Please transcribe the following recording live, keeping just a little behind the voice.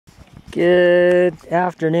Good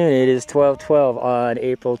afternoon. It is 12:12 on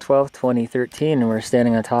April 12th, 2013, and we're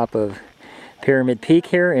standing on top of Pyramid Peak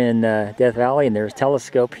here in Death Valley, and there's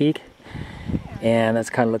Telescope Peak, and that's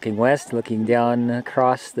kind of looking west, looking down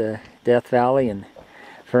across the Death Valley, and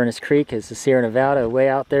Furnace Creek is the Sierra Nevada way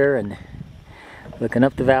out there, and looking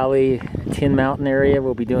up the valley, Tin Mountain area.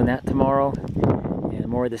 We'll be doing that tomorrow, and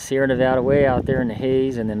more of the Sierra Nevada way out there in the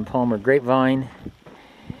haze, and then Palmer Grapevine,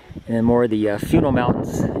 and then more of the Funeral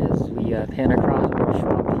Mountains as we pan across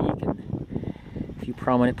Schwab Peak and a few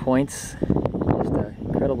prominent points. Just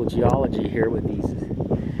incredible geology here with these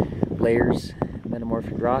layers,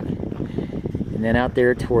 metamorphic rock. And then out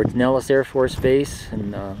there towards Nellis Air Force Base,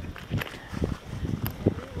 and a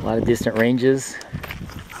lot of distant ranges.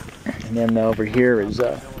 And then over here is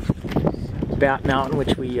Bat Mountain,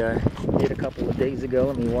 which we did a couple of days ago.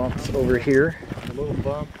 Let me walk over here.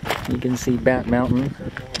 You can see Bat Mountain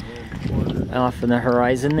off in the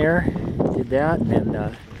horizon there. Did that, and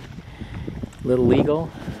then Little Eagle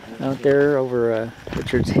out there over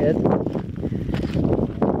Richard's Head.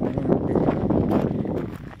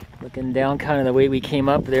 Looking down kind of the way we came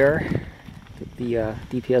up there. The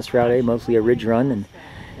DPS Route A, mostly a ridge run, and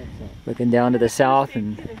looking down to the south,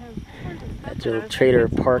 and that little trailer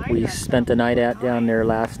park we spent the night at down there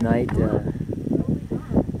last night.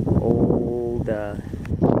 Old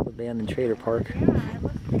abandoned trailer park.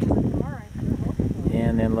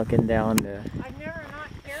 And then looking down to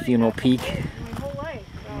Funeral Peak,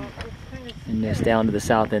 and just down to the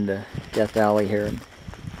south end of Death Valley here. And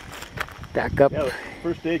back up. Yeah,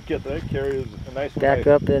 first aid kit that I carry is a nice one. Back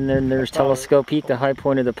up, and then there's Telescope Peak, the high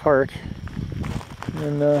point of the park.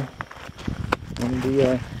 And one of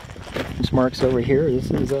the reference marks over here. This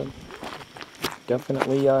is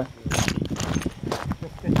definitely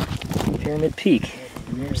Pyramid Peak.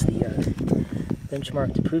 And there's the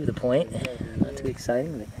benchmark to prove the point. Not too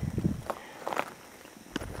exciting, but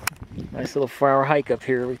nice little 4-hour hike up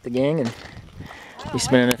here with the gang, and we're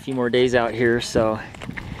spending a few more days out here. So,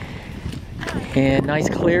 and nice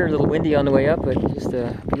clear, a little windy on the way up, but just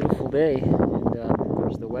a beautiful day. And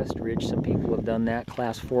there's the West Ridge. Some people have done that.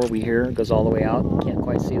 Class 4 we hear, it goes all the way out. Can't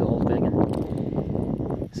quite see the whole thing.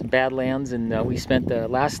 And some Badlands, and we spent the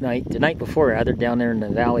night before rather, down there in the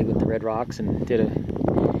valley with the Red Rocks, and did a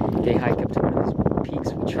day hike up to one of those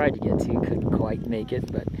peaks we tried to get to, couldn't quite make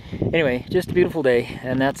it. But anyway, just a beautiful day,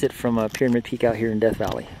 and that's it from Pyramid Peak out here in Death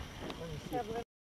Valley.